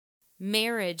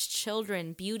marriage,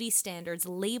 children, beauty standards,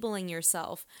 labeling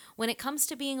yourself. When it comes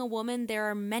to being a woman, there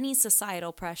are many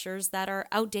societal pressures that are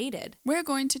outdated. We're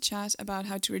going to chat about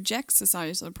how to reject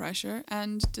societal pressure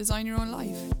and design your own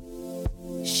life.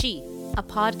 She, a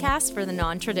podcast for the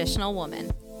non-traditional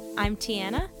woman. I'm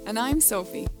Tiana. And I'm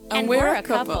Sophie. And we're a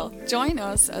couple. Join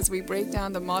us as we break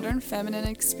down the modern feminine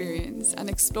experience and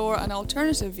explore an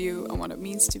alternative view on what it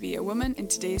means to be a woman in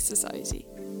today's society.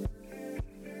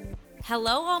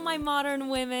 Hello, all my modern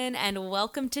women, and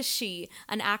welcome to She,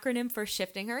 an acronym for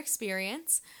Shifting Her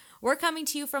Experience. We're coming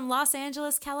to you from Los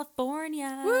Angeles,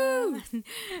 California. Woo!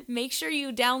 Make sure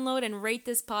you download and rate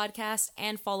this podcast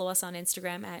and follow us on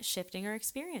Instagram at Shifting Her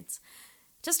Experience.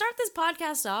 To start this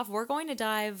podcast off, we're going to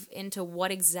dive into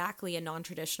what exactly a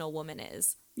non-traditional woman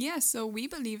is. Yeah, so we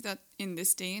believe that in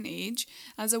this day and age,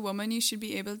 as a woman, you should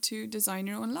be able to design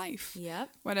your own life. Yep.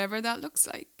 Whatever that looks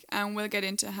like. And we'll get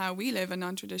into how we live a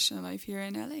non-traditional life here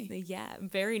in LA. Yeah,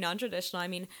 very non-traditional. I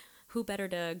mean, who better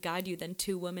to guide you than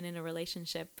two women in a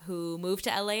relationship who moved to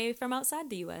LA from outside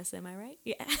the US, am I right?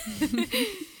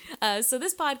 Yeah. So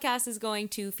this podcast is going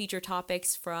to feature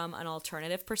topics from an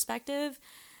alternative perspective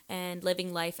and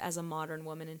living life as a modern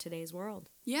woman in today's world.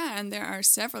 Yeah, and there are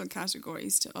several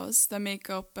categories to us that make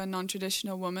up a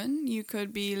non-traditional woman. You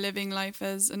could be living life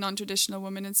as a non-traditional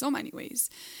woman in so many ways,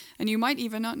 and you might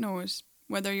even not know it.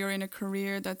 Whether you're in a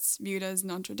career that's viewed as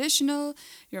non-traditional,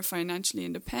 you're financially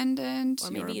independent, or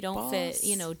maybe you don't fit,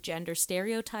 gender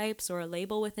stereotypes or a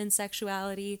label within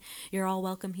sexuality, you're all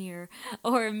welcome here.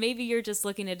 Or maybe you're just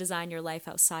looking to design your life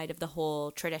outside of the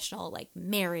whole traditional, like,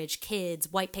 marriage,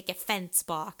 kids, white picket fence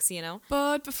box,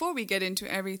 But before we get into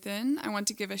everything, I want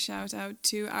to give a shout out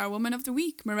to our Woman of the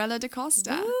Week, Mirella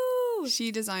DaCosta. Woo!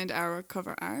 She designed our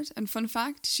cover art, and fun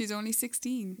fact, she's only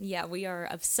 16. Yeah, we are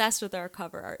obsessed with our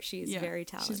cover art. She's very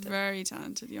talented. She's a very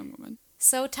talented young woman.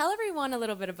 So tell everyone a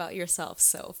little bit about yourself,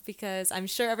 Soph, because I'm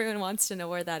sure everyone wants to know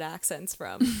where that accent's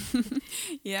from.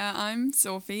 Yeah, I'm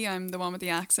Sophie. I'm the one with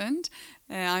the accent.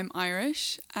 I'm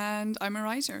Irish, and I'm a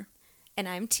writer. And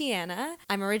I'm Tiana.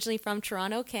 I'm originally from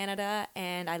Toronto, Canada,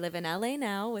 and I live in LA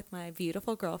now with my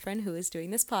beautiful girlfriend who is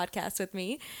doing this podcast with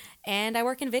me. And I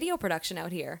work in video production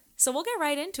out here. So we'll get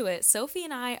right into it. Sophie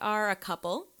and I are a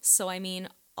couple. So I mean,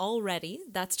 already,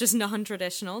 that's just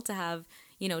non-traditional to have,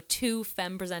 two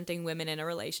femme-presenting women in a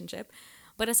relationship.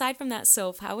 But aside from that,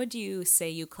 Soph, how would you say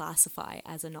you classify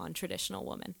as a non-traditional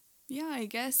woman? Yeah, I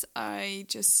guess I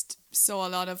just saw a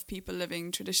lot of people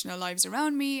living traditional lives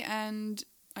around me, and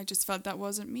I just felt that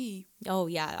wasn't me. Oh,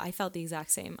 yeah, I felt the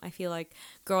exact same. I feel like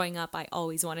growing up, I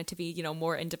always wanted to be,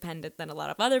 more independent than a lot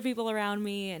of other people around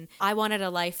me. And I wanted a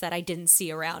life that I didn't see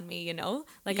around me,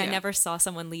 Like, I never saw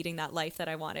someone leading that life that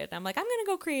I wanted. And I'm like, I'm going to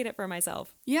go create it for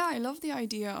myself. Yeah, I love the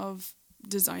idea of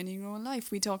designing your own life.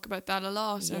 We talk about that a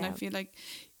lot. Yeah. And I feel like,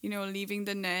 leaving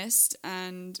the nest,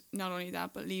 and not only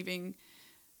that, but leaving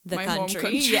my home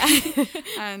country. Yeah.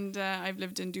 And I've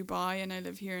lived in Dubai, and I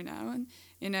live here now and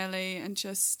in LA, and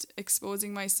just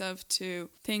exposing myself to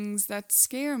things that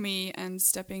scare me and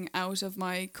stepping out of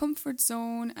my comfort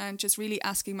zone and just really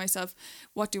asking myself,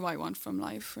 what do I want from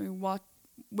life?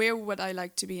 Where would I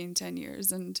like to be in 10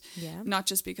 years? And not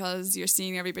just because you're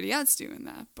seeing everybody else doing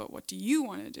that, but what do you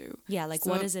want to do? Yeah,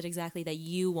 what is it exactly that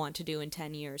you want to do in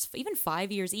 10 years, even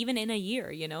 5 years, even in a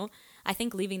year, I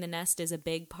think leaving the nest is a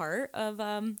big part of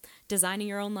designing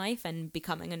your own life and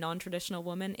becoming a non-traditional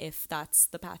woman if that's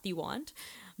the path you want.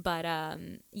 But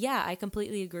I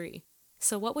completely agree.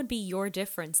 So what would be your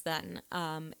difference then,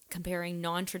 comparing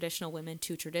non-traditional women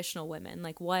to traditional women?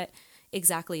 Like, what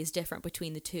exactly is different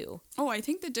between the two? Oh, I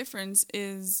think the difference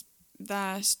is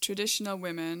that traditional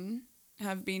women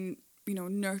have been,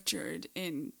 nurtured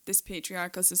in this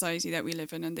patriarchal society that we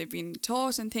live in, and they've been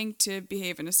taught and think to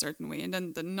behave in a certain way. And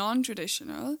then the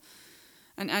non-traditional,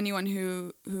 and anyone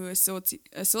who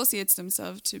associates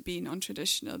themselves to be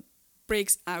non-traditional,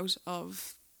 breaks out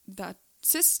of that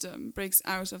system, breaks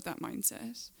out of that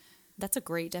mindset. That's a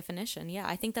great definition. Yeah,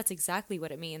 I think that's exactly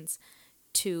what it means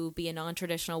to be a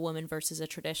non-traditional woman versus a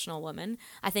traditional woman.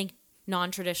 I think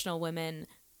non-traditional women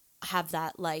have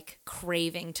that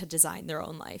craving to design their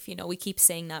own life. We keep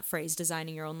saying that phrase,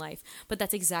 designing your own life, but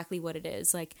that's exactly what it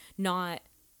is. Not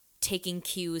taking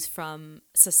cues from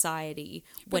society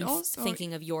when also,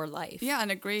 thinking of your life. Yeah, and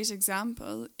a great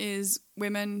example is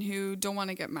women who don't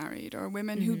want to get married, or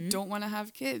women who don't want to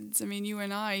have kids. I mean, you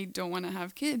and I don't want to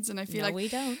have kids, and I feel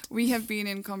we have been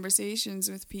in conversations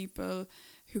with people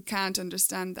who can't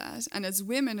understand that. And as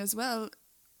women as well,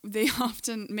 they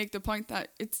often make the point that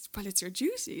it's your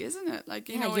duty, isn't it?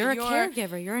 You're a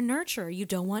caregiver, you're a nurturer. You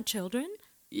don't want children?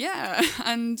 Yeah,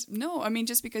 and no, I mean,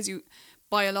 just because you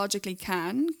biologically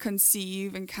can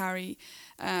conceive and carry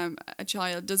a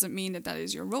child doesn't mean that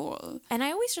is your role. And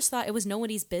I always just thought it was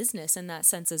nobody's business in that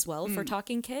sense as well for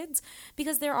talking kids,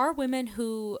 because there are women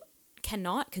who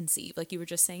cannot conceive, like you were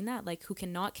just saying that, like who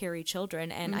cannot carry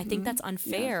children, and I think that's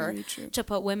unfair to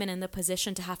put women in the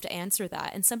position to have to answer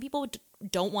that, and some people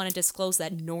don't want to disclose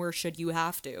that, nor should you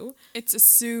have to. It's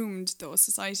assumed, though.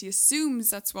 Society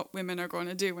assumes that's what women are going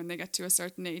to do when they get to a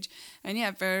certain age. And yeah,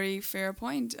 very fair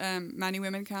point. Many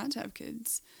women can't have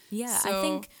kids. Yeah, so, I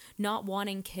think not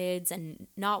wanting kids and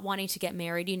not wanting to get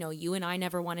married, you know, you and I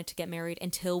never wanted to get married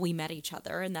until we met each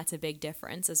other. And that's a big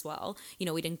difference as well. You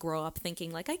know, we didn't grow up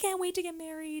thinking like, I can't wait to get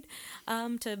married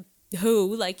to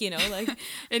who, like, you know, like.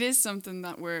 It is something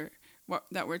that we're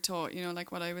taught, you know,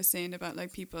 like what I was saying about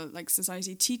like people, like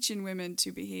society teaching women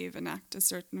to behave and act a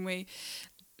certain way.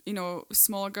 You know,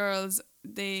 small girls,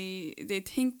 they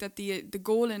think that the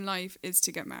goal in life is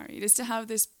to get married, is to have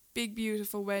this big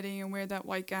beautiful wedding and wear that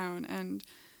white gown, and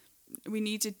we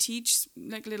need to teach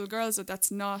like little girls that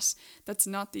that's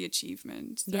not the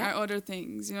achievement. There are other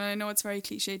things, you know. I know it's very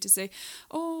cliche to say,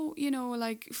 oh, you know,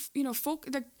 like, you know,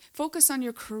 focus on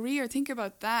your career, think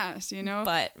about that, you know,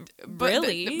 but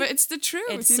really but it's the truth.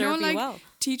 It's you know, like well.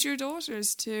 Teach your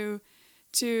daughters to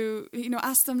you know,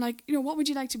 ask them like, you know, what would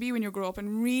you like to be when you grow up,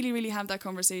 and really really have that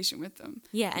conversation with them.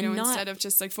 Yeah, you and know, not, instead of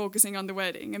just like focusing on the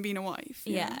wedding and being a wife.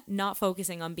 Yeah, not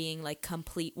focusing on being like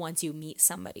complete once you meet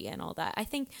somebody and all that. I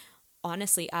think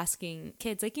honestly asking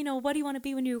kids like, you know, what do you want to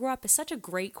be when you grow up is such a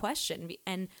great question,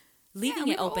 and leaving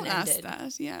it open-ended.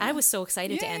 I was so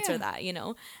excited to answer that, you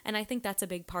know, and I think that's a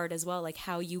big part as well, like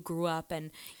how you grew up,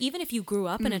 and even if you grew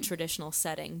up in a traditional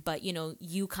setting, but you know,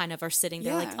 you kind of are sitting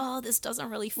there like, oh, this doesn't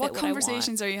really fit what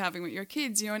conversations are you having with your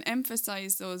kids, you know, and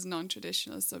emphasize those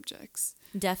non-traditional subjects.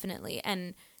 Definitely.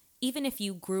 And even if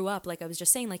you grew up, like I was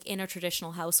just saying, like in a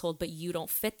traditional household, but you don't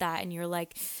fit that, and you're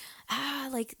like,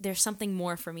 like there's something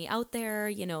more for me out there,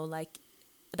 you know, like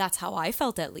that's how I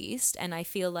felt at least. And I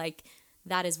feel like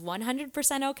that is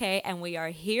 100% okay. And we are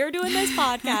here doing this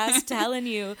podcast telling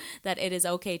you that it is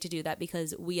okay to do that,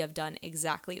 because we have done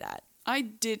exactly that. I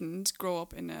didn't grow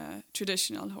up in a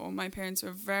traditional home. My parents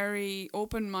were very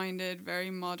open-minded,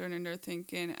 very modern in their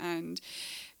thinking, and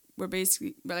we're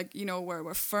basically like, you know,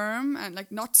 we're firm and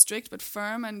like not strict but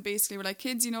firm, and basically we're like,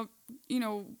 kids, you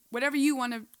know, whatever you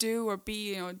want to do or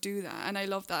be, you know, do that. And I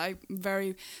love that. I'm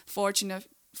very fortunate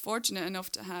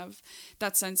enough to have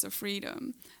that sense of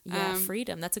freedom. Yeah,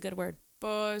 freedom, that's a good word.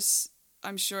 But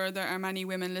I'm sure there are many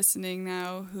women listening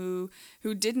now who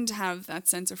didn't have that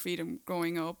sense of freedom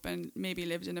growing up, and maybe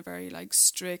lived in a very like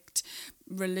strict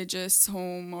religious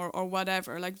home or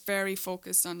whatever, like very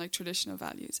focused on like traditional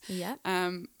values. Yeah.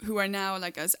 Who are now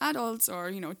like as adults or,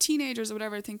 you know, teenagers or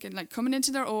whatever, thinking like coming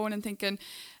into their own and thinking,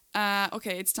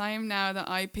 okay, it's time now that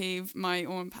I pave my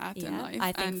own path in life.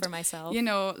 I think for myself. You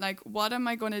know, like, what am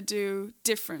I going to do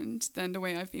different than the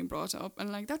way I've been brought up?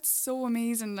 And like, that's so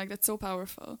amazing. Like, that's so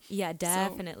powerful. Yeah,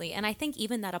 definitely. So, and I think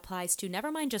even that applies to,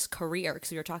 never mind just career,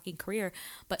 because we were talking career,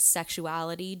 but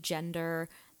sexuality, gender,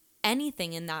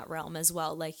 anything in that realm as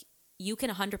well. Like, you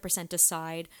can 100%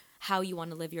 decide how you want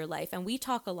to live your life. And we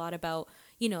talk a lot about,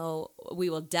 you know,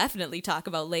 we will definitely talk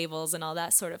about labels and all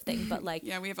that sort of thing, but like...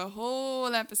 yeah, we have a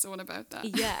whole episode about that.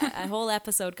 Yeah, a whole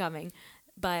episode coming.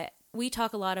 But we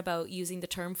talk a lot about using the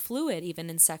term fluid even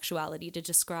in sexuality to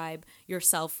describe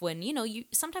yourself when, you know,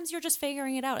 sometimes you're just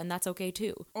figuring it out, and that's okay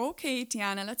too. Okay,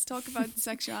 Tiana, let's talk about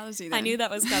sexuality then. I knew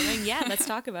that was coming. Yeah, let's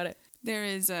talk about it. There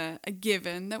is a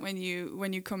given that when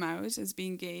you come out as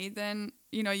being gay, then,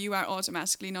 you know, you are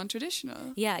automatically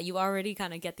non-traditional. Yeah, you already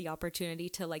kind of get the opportunity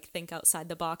to like think outside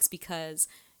the box, because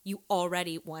you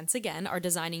already, once again, are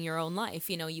designing your own life.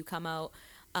 You know, you come out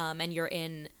and you're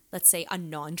in, let's say, a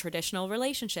non-traditional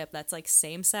relationship that's like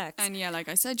same sex. And yeah, like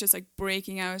I said, just like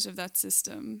breaking out of that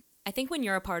system. I think when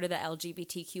you're a part of the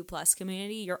LGBTQ plus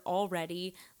community, you're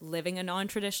already living a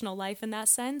non-traditional life in that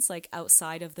sense, like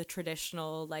outside of the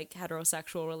traditional like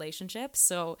heterosexual relationship.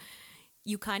 So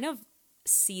you kind of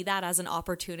see that as an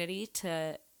opportunity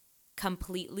to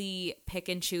completely pick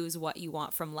and choose what you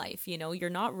want from life. You know,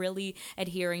 you're not really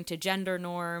adhering to gender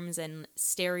norms and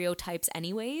stereotypes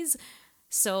anyways.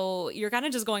 So you're kind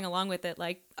of just going along with it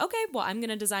like, okay, well, I'm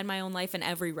going to design my own life in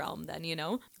every realm then, you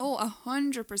know? Oh,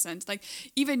 100%. Like,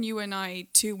 even you and I,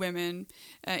 two women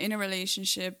in a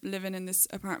relationship, living in this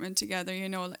apartment together, you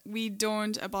know, like, we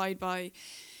don't abide by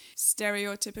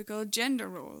stereotypical gender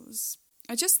roles.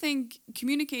 I just think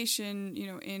communication, you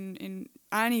know, in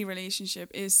any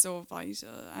relationship is so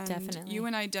vital. And definitely. You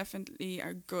and I definitely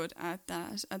are good at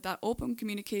that open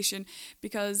communication,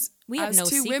 because we have as no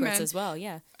two secrets women, as well,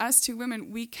 yeah. As two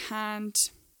women, we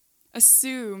can't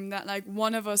assume that like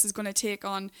one of us is going to take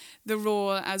on the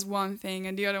role as one thing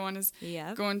and the other one is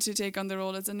going to take on the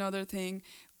role as another thing.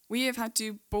 We have had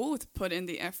to both put in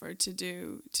the effort to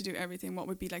do everything. What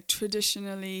would be like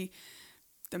traditionally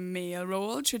the male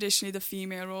role, traditionally the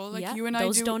female role, like you and I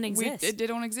those don't exist. They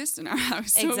don't exist in our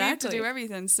house. So we have to do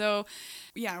everything. So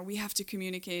yeah, we have to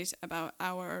communicate about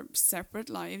our separate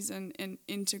lives and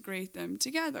integrate them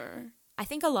together. I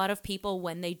think a lot of people,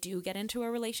 when they do get into a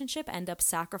relationship, end up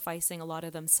sacrificing a lot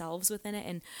of themselves within it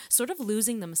and sort of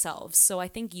losing themselves. So I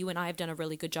think you and I have done a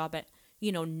really good job at,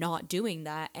 not doing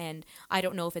that. And I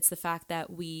don't know if it's the fact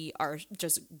that we are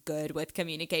just good with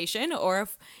communication or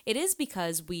if it is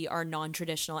because we are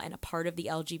non-traditional and a part of the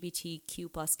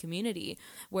LGBTQ plus community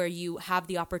where you have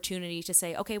the opportunity to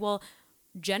say, okay, well,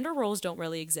 gender roles don't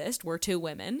really exist. We're two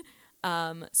women.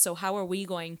 So how are we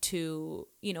going to,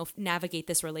 navigate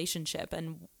this relationship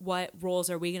and what roles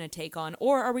are we going to take on,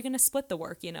 or are we going to split the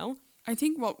work, I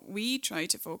think what we try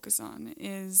to focus on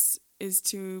is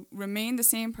to remain the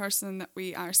same person that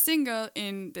we are single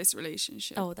in this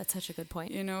relationship. Oh, that's such a good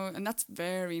point. And that's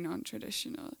very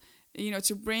non-traditional.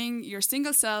 To bring your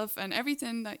single self and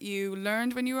everything that you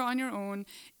learned when you were on your own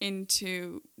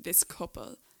into this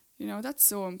couple. That's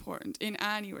so important in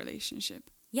any relationship.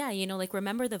 Yeah,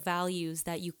 remember the values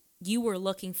that you were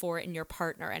looking for in your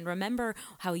partner and remember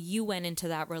how you went into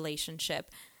that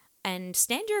relationship and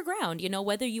stand your ground,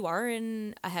 whether you are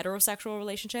in a heterosexual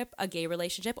relationship, a gay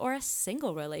relationship, or a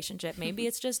single relationship. Maybe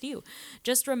it's just you.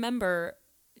 Just remember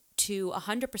to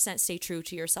 100% stay true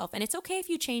to yourself. And it's okay if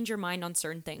you change your mind on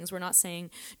certain things. We're not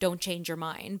saying don't change your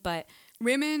mind, but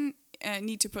women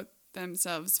need to put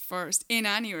themselves first in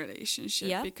any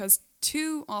relationship because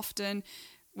too often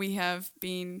we have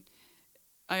been,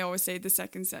 I always say, the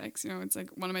second sex. It's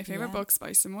like one of my favorite books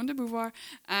by Simone de Beauvoir.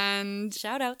 And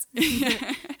shout outs.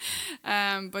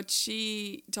 But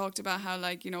she talked about how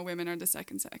women are the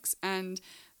second sex. And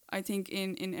I think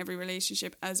in every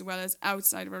relationship as well as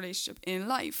outside a relationship in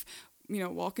life,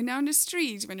 walking down the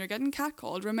street when you're getting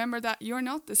catcalled, remember that you're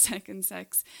not the second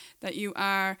sex, that you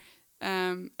are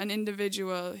an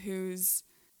individual who's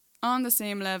on the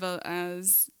same level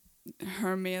as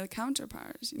her male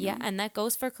counterpart. Yeah, and that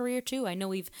goes for career too. I know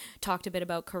we've talked a bit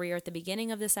about career at the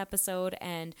beginning of this episode,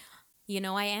 and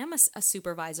I am a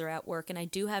supervisor at work, and I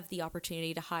do have the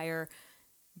opportunity to hire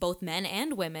both men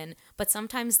and women, but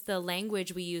sometimes the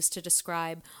language we use to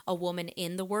describe a woman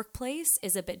in the workplace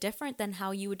is a bit different than how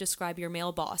you would describe your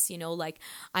male boss. Like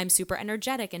I'm super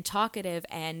energetic and talkative,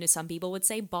 and some people would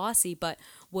say bossy, but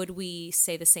would we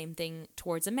say the same thing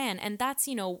towards a man? And that's,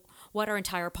 what our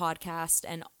entire podcast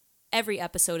and every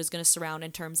episode is going to surround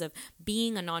in terms of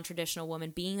being a non-traditional woman,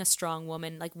 being a strong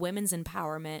woman, like women's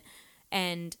empowerment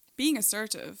and being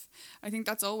assertive. I think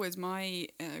that's always my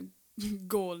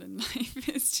goal in life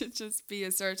is to just be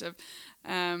assertive.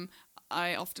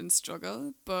 I often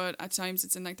struggle, but at times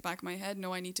it's in the back of my head,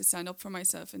 no, I need to stand up for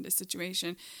myself in this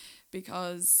situation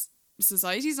because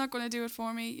society's not going to do it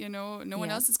for me, no one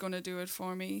else is going to do it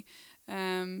for me.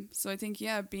 So I think,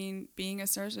 being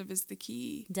assertive is the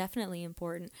key. Definitely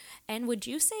important. And would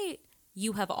you say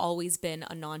you have always been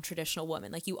a non-traditional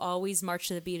woman? Like you always marched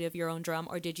to the beat of your own drum,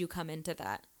 or did you come into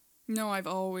that? No, I've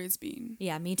always been.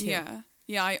 Yeah, me too.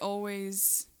 Yeah, I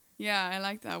always, I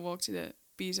like that, walk to the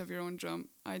beat of your own drum.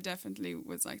 I definitely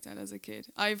was like that as a kid.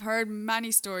 I've heard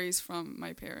many stories from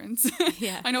my parents.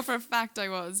 Yeah. I know for a fact I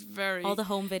was very... all the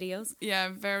home videos? Yeah,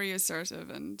 very assertive,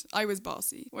 and I was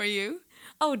bossy. Were you?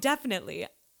 Oh, definitely.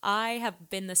 I have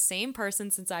been the same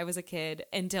person since I was a kid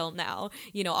until now.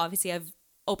 Obviously I've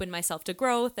opened myself to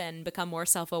growth and become more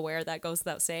self-aware, that goes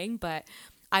without saying, but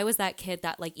I was that kid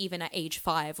that even at age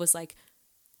 5 was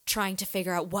trying to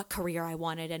figure out what career I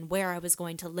wanted and where I was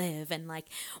going to live and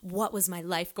what was my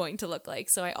life going to look like.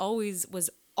 So I always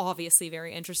was obviously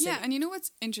very interested. Yeah, and you know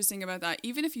what's interesting about that?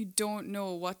 Even if you don't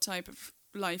know what type of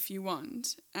life you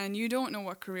want and you don't know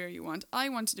what career you want, I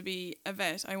wanted to be a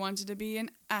vet, I wanted to be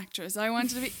an actress, I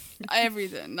wanted to be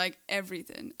everything,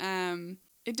 everything.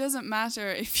 It doesn't matter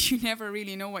if you never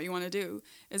really know what you want to do,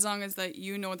 as long as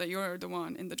you know that you're the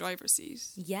one in the driver's seat.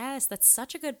 Yes, that's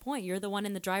such a good point. You're the one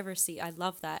in the driver's seat. I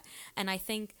love that. And I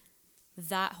think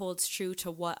that holds true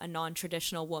to what a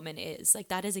non-traditional woman is.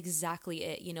 That is exactly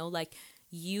it.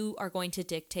 You are going to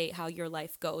dictate how your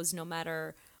life goes, no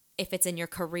matter if it's in your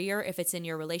career, if it's in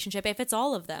your relationship, if it's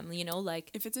all of them,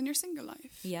 if it's in your single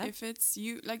life. Yeah. If it's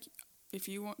you, if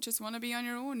you just want to be on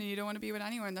your own and you don't want to be with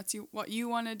anyone, that's what you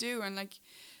want to do. And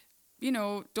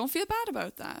don't feel bad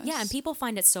about that. Yeah, and people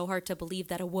find it so hard to believe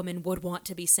that a woman would want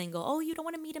to be single. Oh, you don't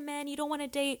want to meet a man, you don't want to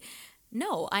date.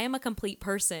 no, I am a complete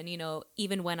person, you know,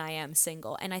 even when I am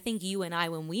single. And I think you and I,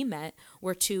 when we met,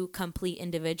 were two complete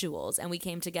individuals, and we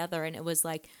came together and it was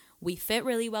like, we fit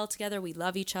really well together. We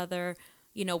love each other.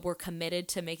 You know, we're committed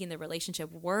to making the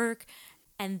relationship work.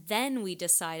 And then we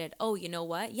decided, oh, you know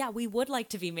what? Yeah, we would like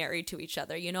to be married to each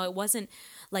other. You know, it wasn't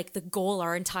like the goal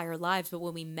our entire lives, but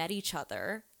when we met each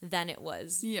other, then it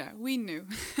was. Yeah, we knew.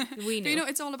 We knew. But, you know,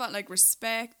 it's all about like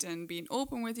respect and being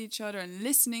open with each other and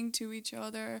listening to each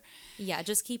other. Yeah,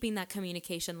 just keeping that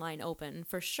communication line open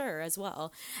for sure as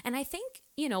well. And I think,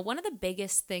 you know, one of the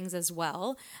biggest things as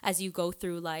well as you go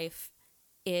through life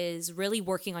is really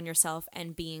working on yourself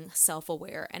and being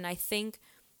self-aware. And I think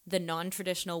the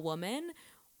non-traditional woman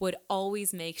would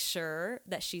always make sure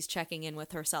that she's checking in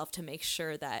with herself to make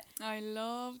sure that... I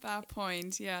love that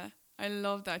point. Yeah, I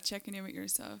love that, checking in with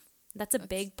yourself. That's a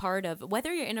big part of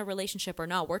whether you're in a relationship or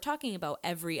not. We're talking about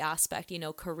every aspect, you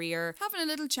know, career. Having a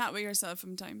little chat with yourself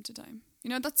from time to time. You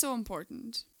know, that's so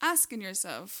important. Asking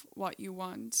yourself what you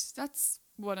want. That's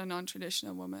what a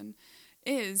non-traditional woman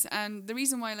is. And the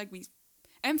reason why like we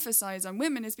emphasize on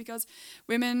women is because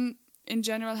women in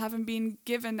general haven't been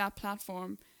given that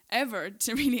platform ever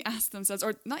to really ask themselves,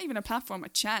 or not even a platform, a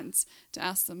chance to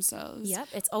ask themselves. Yep,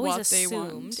 it's always what assumed. They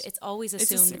want. It's always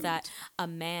assumed that a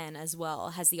man as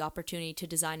well has the opportunity to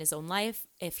design his own life.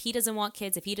 If he doesn't want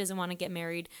kids, if he doesn't want to get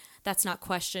married, that's not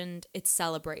questioned. It's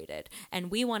celebrated.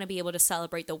 And we want to be able to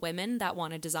celebrate the women that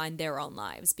want to design their own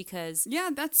lives because... Yeah,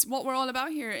 that's what we're all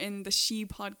about here in the She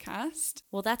podcast.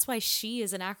 Well, that's why She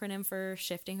is an acronym for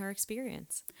Shifting Her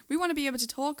Experience. We want to be able to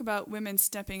talk about women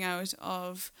stepping out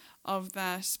of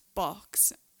that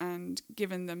box and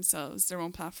giving themselves their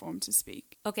own platform to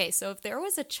speak. Okay, so if there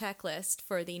was a checklist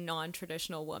for the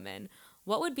non-traditional woman,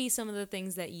 what would be some of the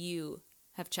things that you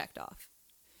have checked off?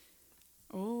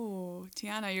 Oh,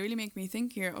 Tiana, you really make me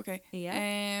think here. Okay.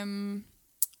 Yeah.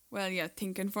 Well, yeah,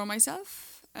 thinking for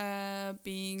myself,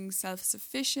 being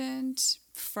self-sufficient,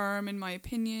 firm in my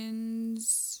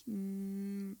opinions,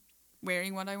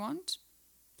 wearing what I want,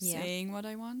 saying what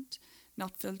I want,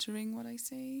 not filtering what I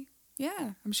say.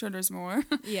 Yeah, I'm sure there's more.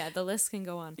 Yeah, the list can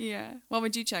go on. Yeah. What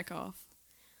would you check off?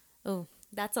 Oh,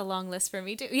 that's a long list for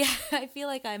me too. Yeah, I feel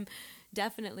like I'm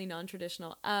definitely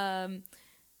non-traditional.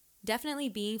 Definitely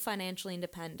being financially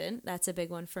independent. That's a big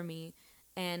one for me.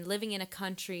 And living in a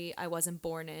country I wasn't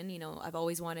born in. You know, I've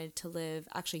always wanted to live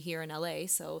actually here in LA,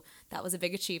 so that was a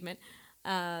big achievement.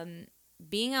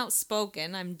 Being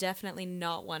outspoken, I'm definitely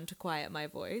not one to quiet my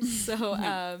voice. So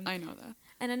I know that.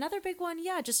 And another big one,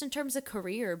 yeah, just in terms of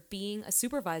career, being a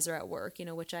supervisor at work, you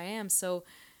know, which I am. So,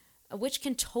 which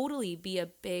can totally be a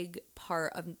big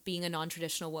part of being a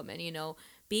non-traditional woman, you know,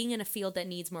 being in a field that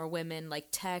needs more women, like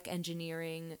tech,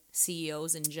 engineering,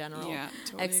 CEOs in general,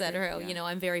 totally etc. Yeah. You know,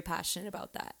 I'm very passionate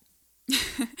about that.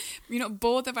 You know,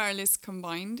 both of our lists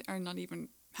combined are not even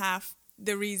half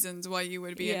the reasons why you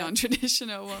would be a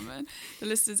non-traditional woman. The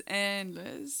list is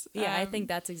endless. Yeah, I think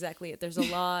that's exactly it. There's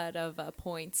a lot of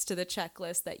points to the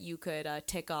checklist that you could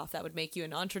tick off that would make you a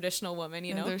non-traditional woman,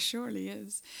 you know? There surely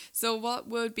is. So what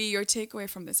would be your takeaway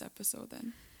from this episode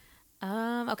then?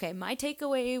 Okay, my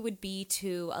takeaway would be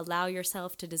to allow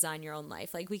yourself to design your own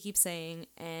life, like we keep saying,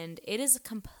 and it is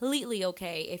completely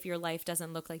okay if your life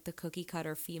doesn't look like the cookie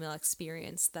cutter female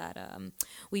experience that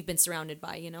we've been surrounded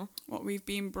by, you know? What we've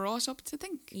been brought up to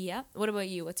think. Yeah. What about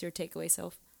you? What's your takeaway,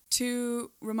 Soph? To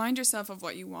remind yourself of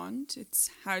what you want. It's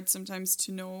hard sometimes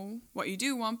to know what you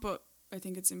do want, but I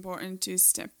think it's important to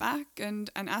step back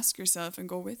and ask yourself and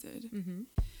go with it. Mm-hmm.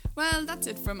 Well, that's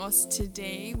it from us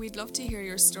today. We'd love to hear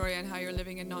your story on how you're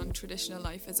living a non-traditional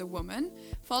life as a woman.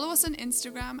 Follow us on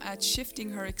Instagram at Shifting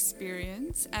Her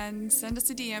Experience and send us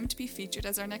a DM to be featured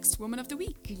as our next Woman of the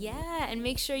Week. Yeah, and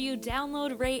make sure you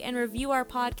download, rate, and review our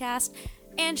podcast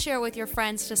and share with your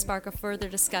friends to spark a further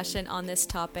discussion on this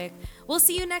topic. We'll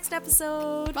see you next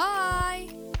episode.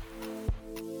 Bye!